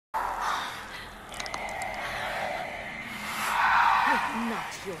not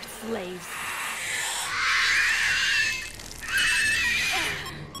your slaves.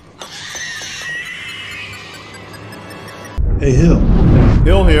 Hey, Hill.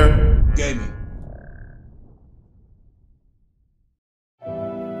 Hill here. Gaming.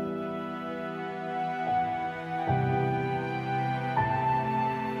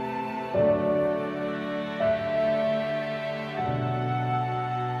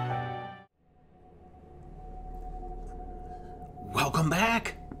 Welcome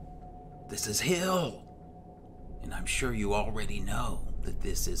back. This is Hill. And I'm sure you already know that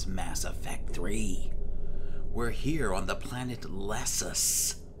this is Mass Effect 3. We're here on the planet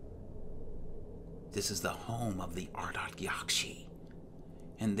Lessus. This is the home of the Ardot,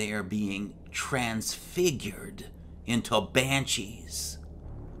 and they are being transfigured into banshees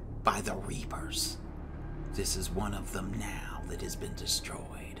by the Reapers. This is one of them now that has been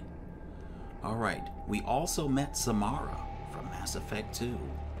destroyed. Alright, we also met Samara from Mass Effect 2.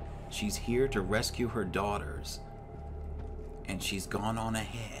 She's here to rescue her daughters, and she's gone on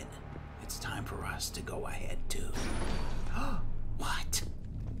ahead. It's time for us to go ahead too. What?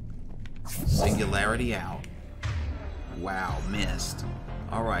 Singularity out. Wow, missed.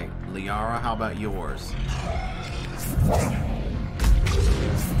 Alright, Liara, how about yours?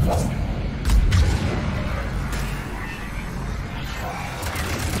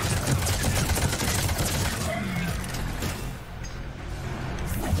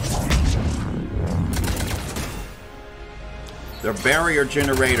 They're barrier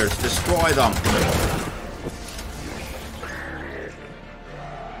generators. Destroy them.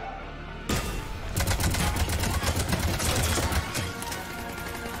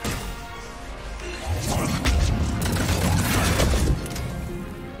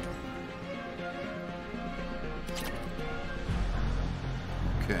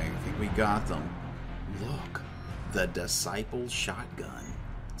 Okay, I think we got them. Look, the Disciple Shotgun.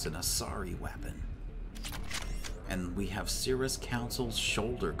 It's an Asari weapon. And we have Cirrus Council's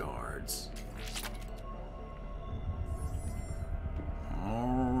shoulder guards.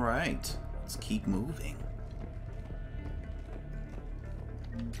 Alright, let's keep moving.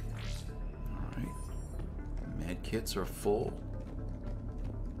 Alright, med kits are full.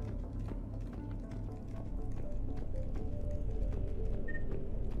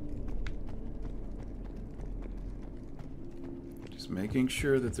 Just making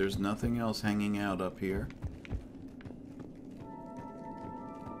sure that there's nothing else hanging out up here.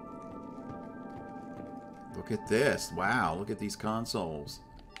 Look at this. Wow, look at these consoles.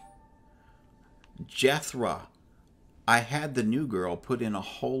 Jethra. I had the new girl put in a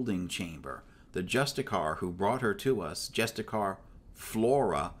holding chamber. The Justicar who brought her to us, Justicar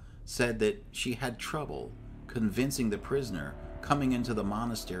Flora, said that she had trouble convincing the prisoner coming into the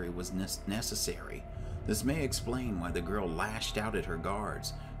monastery was necessary. This may explain why the girl lashed out at her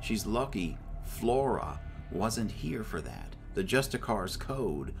guards. She's lucky Flora wasn't here for that. The Justicar's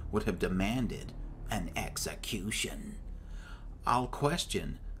code would have demanded an execution. I'll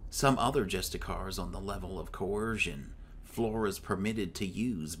question some other Justicars on the level of coercion Flora's permitted to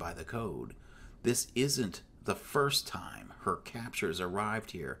use by the code. This isn't the first time her captors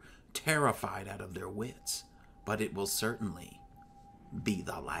arrived here terrified out of their wits, but it will certainly be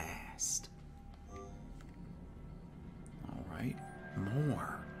the last. Alright,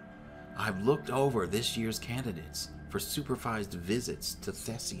 more. I've looked over this year's candidates for supervised visits to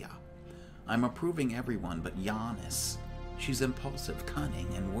Thessia. I'm approving everyone but Giannis. She's impulsive, cunning,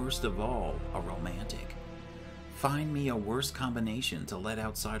 and worst of all, a romantic. Find me a worse combination to let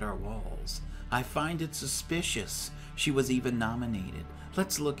outside our walls. I find it suspicious she was even nominated.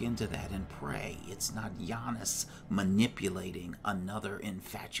 Let's look into that and pray it's not Giannis manipulating another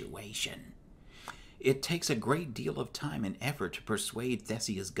infatuation. It takes a great deal of time and effort to persuade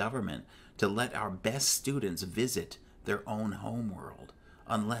Thessia's government to let our best students visit their own homeworld.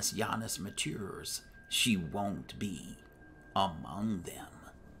 Unless Giannis matures, she won't be among them.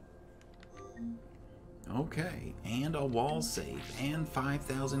 Okay, and a wall safe, and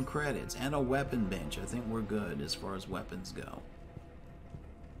 5,000 credits, and a weapon bench. I think we're good as far as weapons go.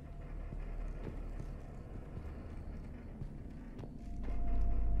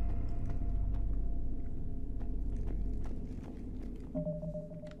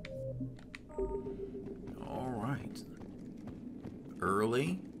 All right.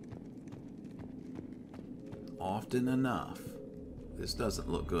 Early, often enough. This doesn't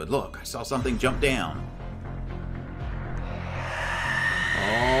look good. Look, I saw something jump down.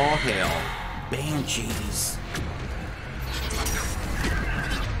 Oh, hell. Banshees.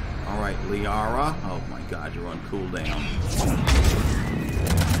 Alright, Liara. Oh my god, you're on cooldown.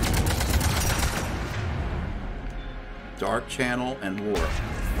 Dark channel and warp.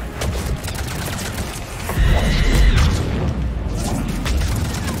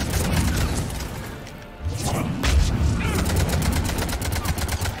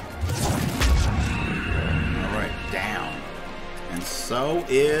 Alright, down. And so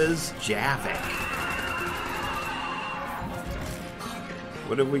is Javik.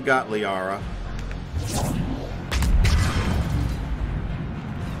 What have we got, Liara?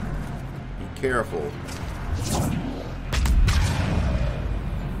 Be careful.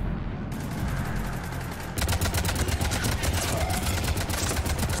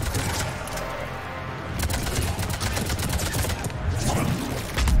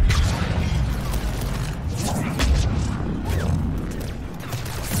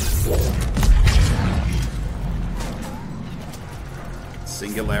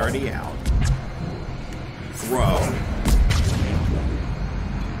 Singularity out. Throw.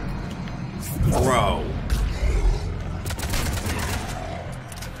 Throw.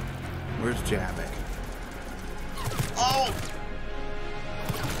 Where's Javik? Oh!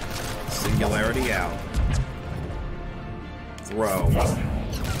 Singularity out. Throw.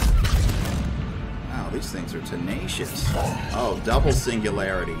 Wow, these things are tenacious. Oh, double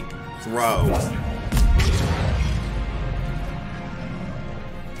singularity. Throw.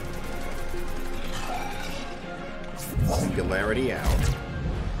 Singularity out.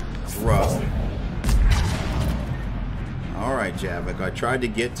 Throw. Alright, Javik, I tried to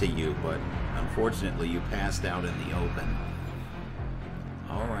get to you, but unfortunately you passed out in the open.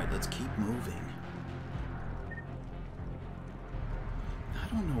 Alright, let's keep moving. I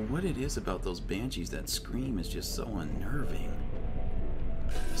don't know what it is about those banshees. That scream is just so unnerving.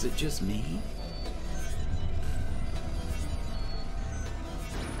 Is it just me?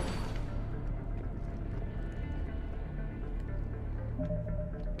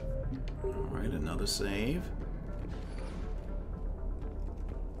 Alright, another save.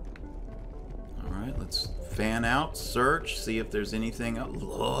 Alright, let's fan out, search, see if there's anything else.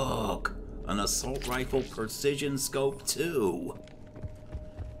 Look! An assault rifle precision scope 2.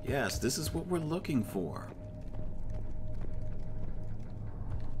 Yes, this is what we're looking for.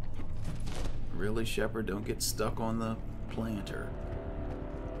 Really, Shepard? Don't get stuck on the planter.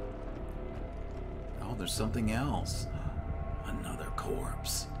 Oh, there's something else. Another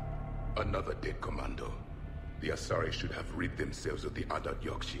corpse. Another dead commando. The Asari should have rid themselves of the Adept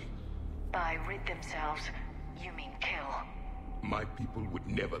Yokshi. By rid themselves, you mean kill. My people would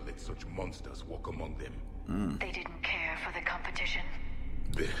never let such monsters walk among them. They didn't care for the competition.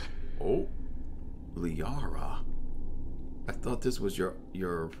 Oh, Liara. I thought this was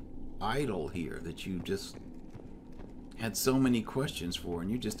your idol here that you just had so many questions for, and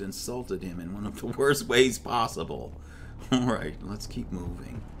you just insulted him in one of the worst ways possible. All right, let's keep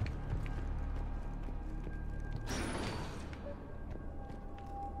moving.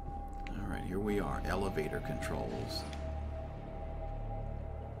 All right, here we are, elevator controls.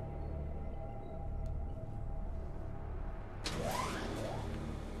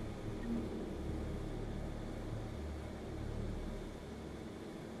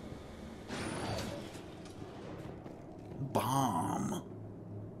 Bomb.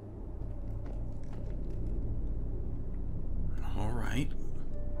 All right.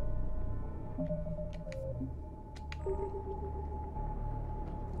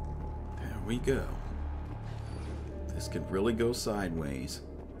 There we go. This could really go sideways.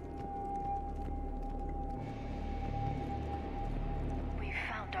 We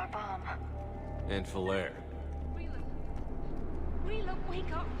found our bomb. And Falaire. Rila,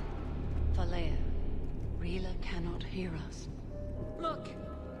 wake up! Falaire, Rila cannot hear us. Look,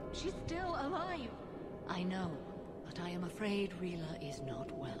 she's still alive. I know, but I am afraid Rila is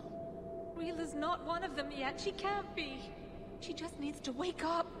not well. Rila's not one of them yet. She can't be. She just needs to wake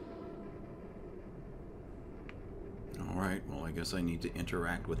up. Alright, well, I guess I need to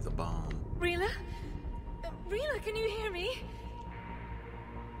interact with the bomb. Rila? Rila, can you hear me?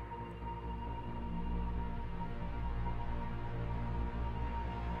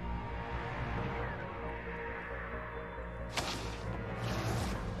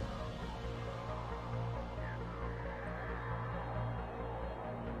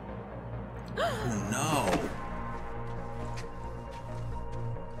 Oh no!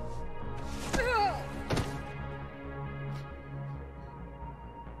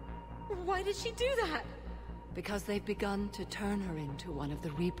 Why did she do that? Because they've begun to turn her into one of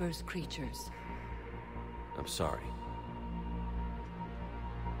the Reaper's creatures. I'm sorry.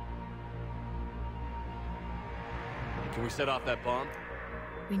 Can we set off that bomb?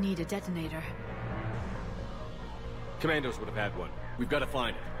 We need a detonator. Commandos would have had one. We've got to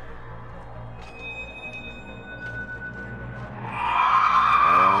find it.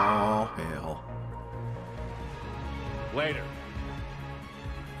 Later.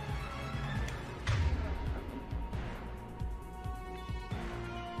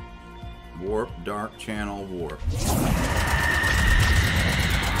 Warp, dark channel, warp.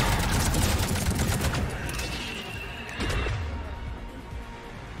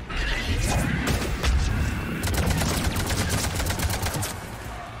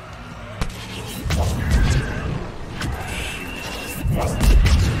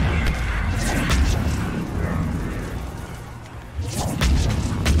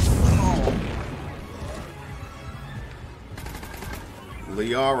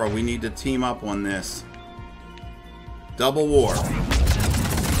 Liara, we need to team up on this. Double warp.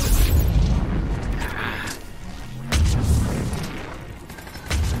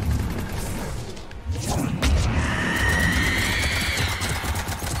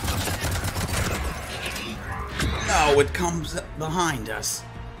 No, it comes behind us.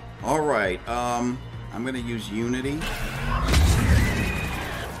 All right, I'm gonna use Unity.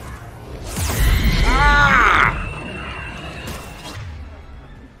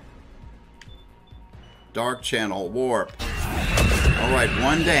 Dark channel, warp. Alright,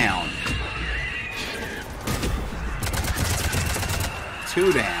 one down.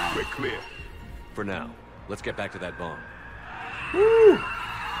 Two down. We're clear. For now, let's get back to that bomb. Woo!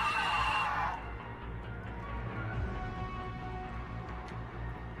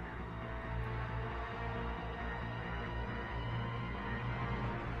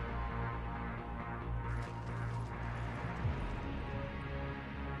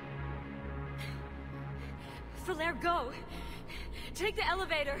 Falaire, go! Take the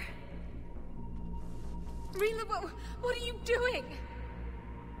elevator! Rila, what are you doing?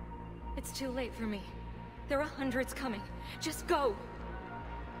 It's too late for me. There are hundreds coming. Just go!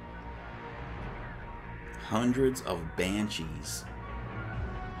 Hundreds of banshees.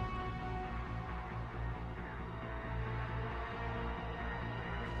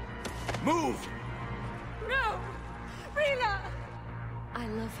 Move! No! Rila! I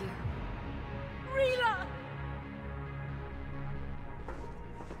love you. Rila!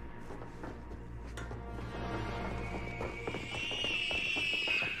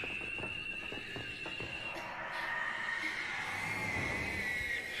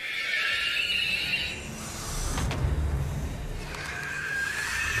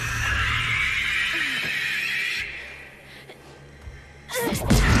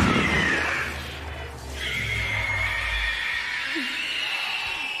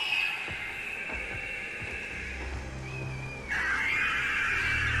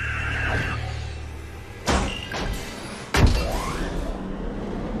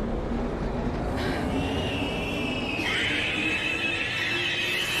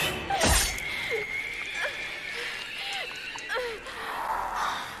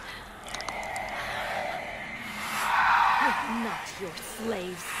 Not your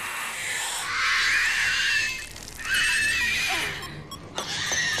slaves.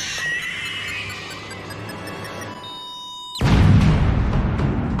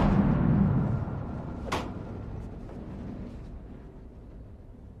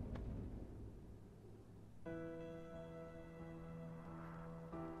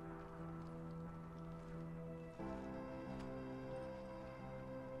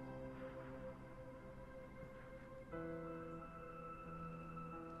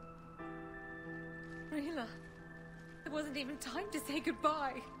 Rila, there wasn't even time to say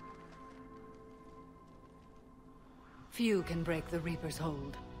goodbye. Few can break the Reaper's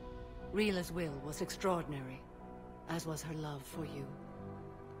hold. Rila's will was extraordinary, as was her love for you.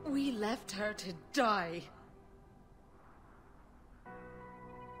 We left her to die.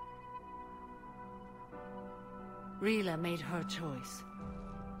 Rila made her choice,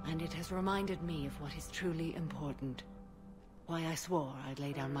 and it has reminded me of what is truly important. Why I swore I'd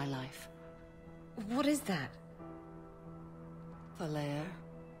lay down my life. What is that? Falaire,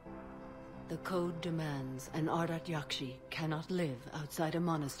 the code demands an Ardat Yakshi cannot live outside a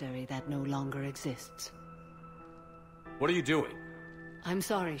monastery that no longer exists. What are you doing? I'm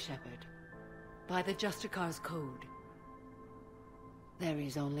sorry, Shepard. By the Justicar's code, there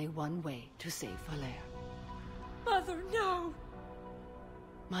is only one way to save Falaire. Mother, no!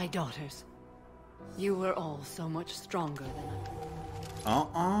 My daughters, you were all so much stronger than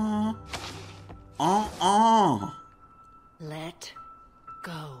I. Let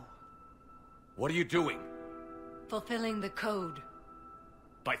go. What are you doing? Fulfilling the code.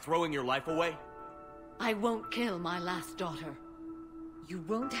 By throwing your life away? I won't kill my last daughter. You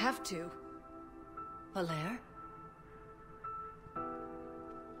won't have to. Falaire?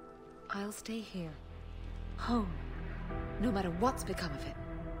 I'll stay here. Home. No matter what's become of it.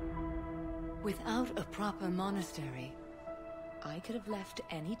 Without a proper monastery, I could have left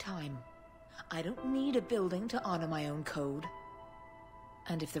any time. I don't need a building to honor my own code.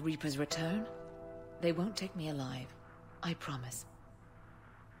 And if the Reapers return, they won't take me alive. I promise.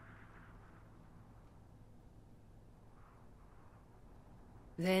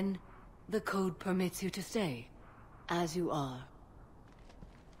 Then, the code permits you to stay, as you are.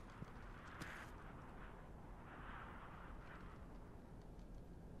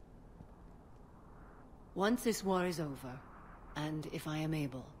 Once this war is over, and if I am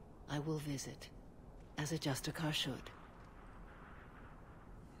able, I will visit, as a Justicar should.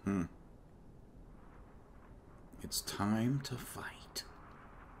 It's time to fight.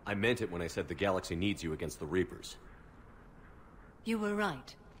 I meant it when I said the galaxy needs you against the Reapers. You were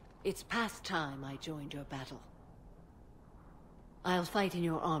right. It's past time I joined your battle. I'll fight in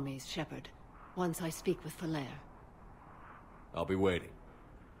your armies, Shepard, once I speak with Falair. I'll be waiting.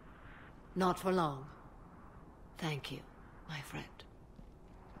 Not for long. Thank you, my friend.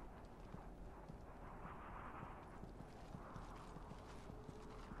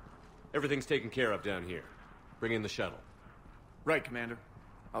 Everything's taken care of down here. Bring in the shuttle. Right, Commander.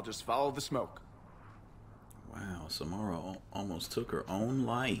 I'll just follow the smoke. Wow, Samara almost took her own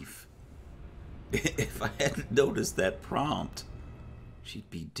life. If I hadn't noticed that prompt, she'd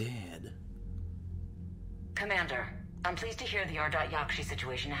be dead. Commander, I'm pleased to hear the R.Yakshi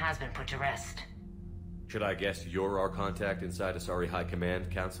situation has been put to rest. Should I guess you're our contact inside Asari High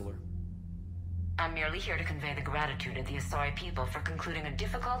Command, Counselor? I'm merely here to convey the gratitude of the Asari people for concluding a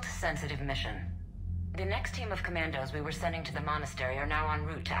difficult, sensitive mission. The next team of commandos we were sending to the monastery are now en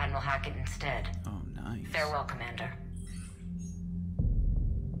route to Admiral Hackett instead. Oh, nice. Farewell, Commander.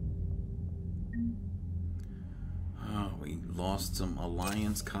 Oh, we lost some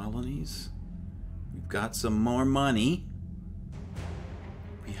Alliance colonies. We've got some more money.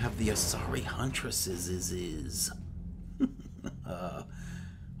 We have the Asari Huntresses.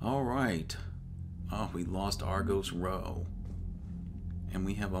 All right. Oh, we lost Argos Row. And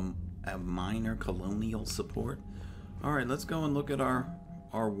we have a minor colonial support. All right, let's go and look at our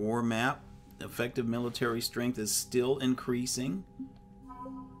war map. Effective military strength is still increasing.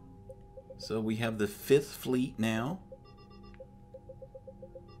 So we have the 5th Fleet now.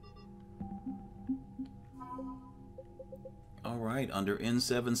 All right, under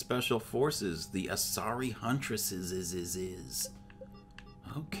N7 Special Forces, the Asari Huntresses is.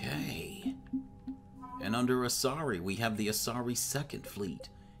 Okay. And under Asari, we have the Asari 2nd Fleet,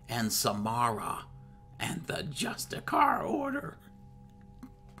 and Samara, and the Justicar Order.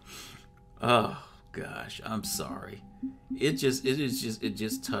 Oh gosh, I'm sorry. It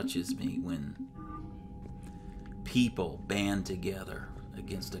just touches me when people band together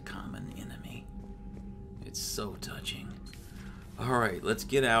against a common enemy. It's so touching. All right, let's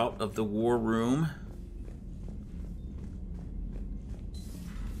get out of the war room.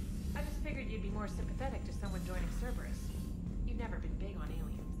 I just figured you'd be more sympathetic to someone joining Cerberus. You've never been big on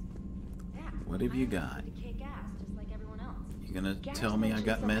aliens. Yeah. What have you got? To kick ass, just like everyone else. You gonna tell me I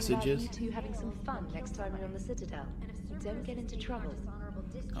got messages? You two having some fun next time you're on the Citadel. Don't get into trouble.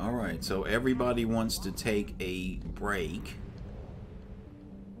 All right, so everybody wants to take a break.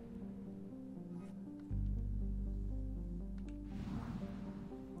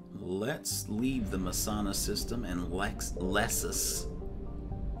 Let's leave the Masana system and Lessus.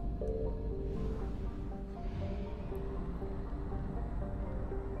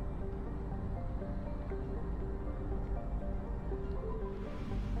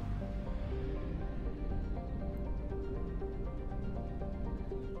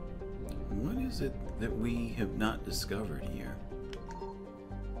 What is it that we have not discovered here?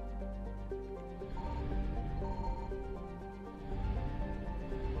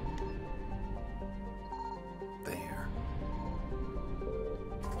 There.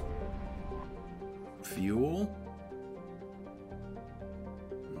 Fuel?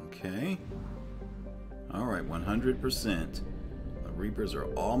 Okay. Alright, 100%. The Reapers are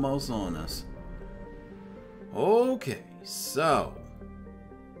almost on us. Okay, so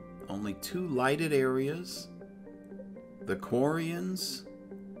only 2 lighted areas, the Quarians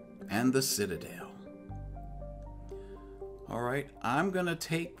and the Citadel. Alright, I'm gonna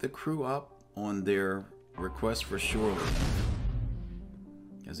take the crew up on their request for shore leave,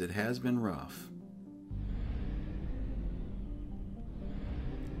 as it has been rough.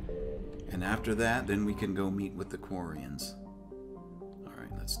 And after that, then we can go meet with the Quarians.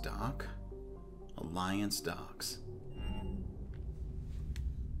 Alright, let's dock. Alliance docks.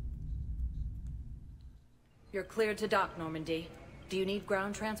 You're cleared to dock, Normandy. Do you need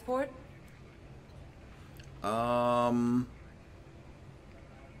ground transport? We'll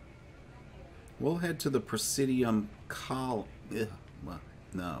head to the Presidium Well,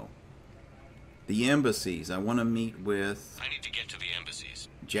 no. The embassies. I want to meet with... I need to get to the embassies.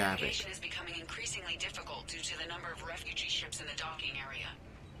 Javik. Navigation is becoming increasingly difficult due to the number of refugee ships in the docking area.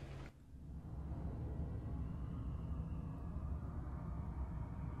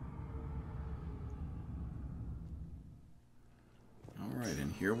 Alright,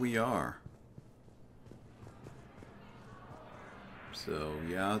 and here we are. So,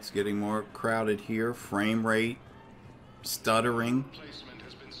 yeah, it's getting more crowded here. Frame rate, stuttering.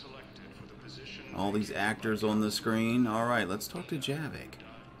 All these actors on the screen. Alright, let's talk to Javik.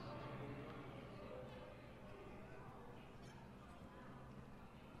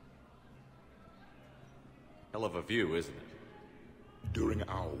 Hell of a view, isn't it? During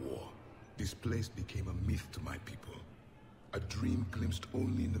our war, this place became a myth to my people. A dream glimpsed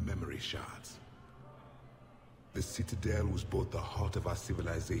only in the memory shards. The Citadel was both the heart of our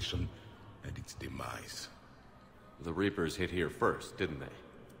civilization and its demise. The Reapers hit here first, didn't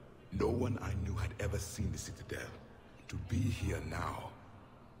they? No one I knew had ever seen the Citadel. To be here now,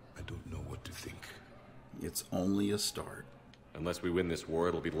 I don't know what to think. It's only a start. Unless we win this war,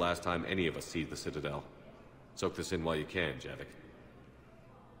 it'll be the last time any of us see the Citadel. Soak this in while you can, Javik.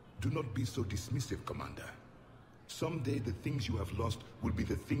 Do not be so dismissive, Commander. Someday the things you have lost will be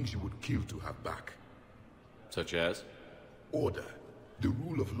the things you would kill to have back. Such as? Order, the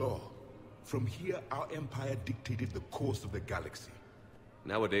rule of law. From here, our empire dictated the course of the galaxy.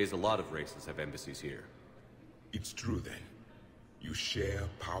 Nowadays, a lot of races have embassies here. It's true, then. You share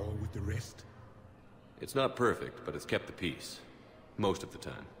power with the rest? It's not perfect, but it's kept the peace. Most of the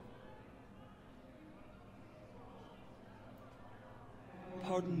time.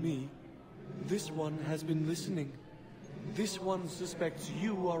 Pardon me. This one has been listening. This one suspects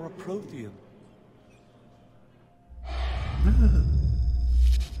you are a Prothean.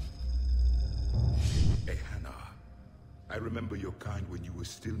 Hey, Hannah. I remember your kind when you were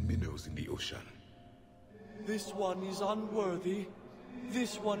still minnows in the ocean. This one is unworthy.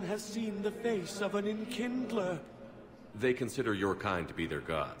 This one has seen the face of an enkindler. They consider your kind to be their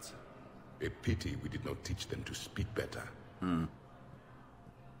gods. A pity we did not teach them to speak better.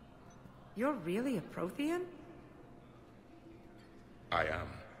 You're really a Prothean? I am.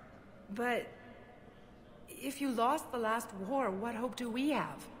 But if you lost the last war, what hope do we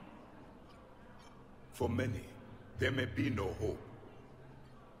have? For many, there may be no hope.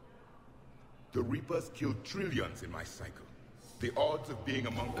 The Reapers killed trillions in my cycle. The odds of being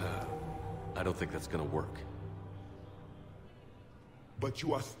among them... I don't think that's gonna work. But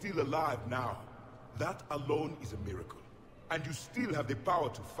you are still alive now. That alone is a miracle. And you still have the power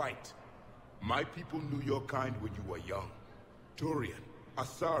to fight. My people knew your kind when you were young. Turian,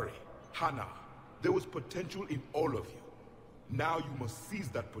 Asari, Hana. There was potential in all of you. Now you must seize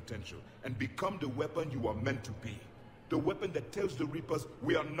that potential and become the weapon you are meant to be. The weapon that tells the Reapers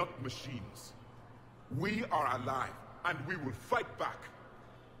we are not machines. We are alive, and we will fight back.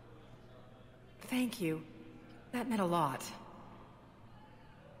 Thank you. That meant a lot.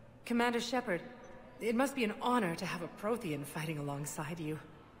 Commander Shepard, it must be an honor to have a Prothean fighting alongside you.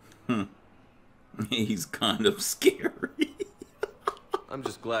 He's kind of scary. I'm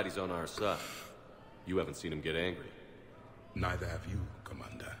just glad he's on our side. You haven't seen him get angry. Neither have you,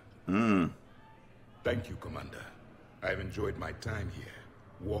 Commander. Thank you, Commander. I've enjoyed my time here,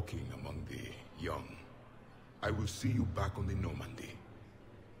 walking among the young. I will see you back on the Normandy.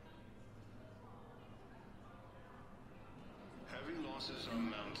 Heavy losses are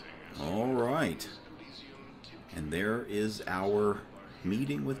mounting. All right. And there is our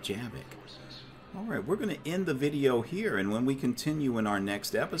meeting with Javik. All right, we're going to end the video here, and when we continue in our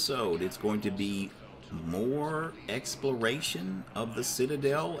next episode, it's going to be more exploration of the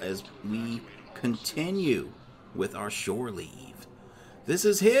Citadel as we continue with our shore leave. This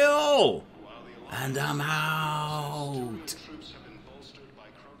is Hill, and I'm out. Troops have been bolstered by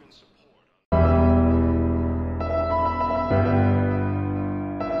Krogan support.